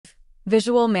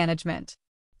Visual management.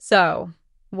 So,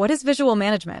 what is visual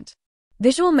management?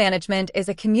 Visual management is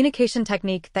a communication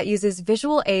technique that uses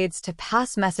visual aids to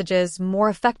pass messages more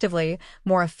effectively,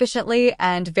 more efficiently,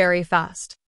 and very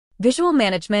fast. Visual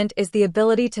management is the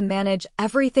ability to manage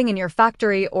everything in your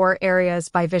factory or areas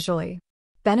by visually.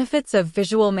 Benefits of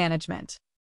visual management.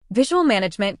 Visual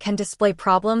management can display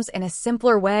problems in a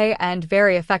simpler way and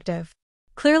very effective.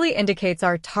 Clearly indicates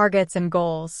our targets and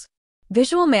goals.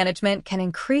 Visual management can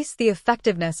increase the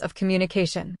effectiveness of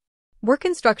communication. Work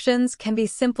instructions can be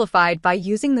simplified by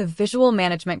using the visual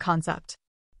management concept.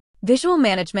 Visual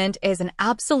management is an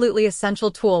absolutely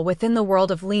essential tool within the world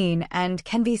of Lean and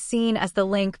can be seen as the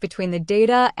link between the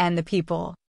data and the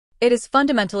people. It is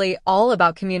fundamentally all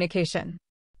about communication.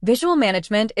 Visual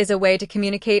management is a way to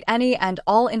communicate any and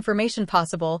all information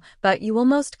possible, but you will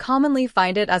most commonly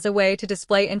find it as a way to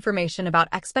display information about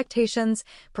expectations,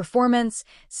 performance,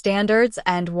 standards,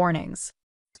 and warnings.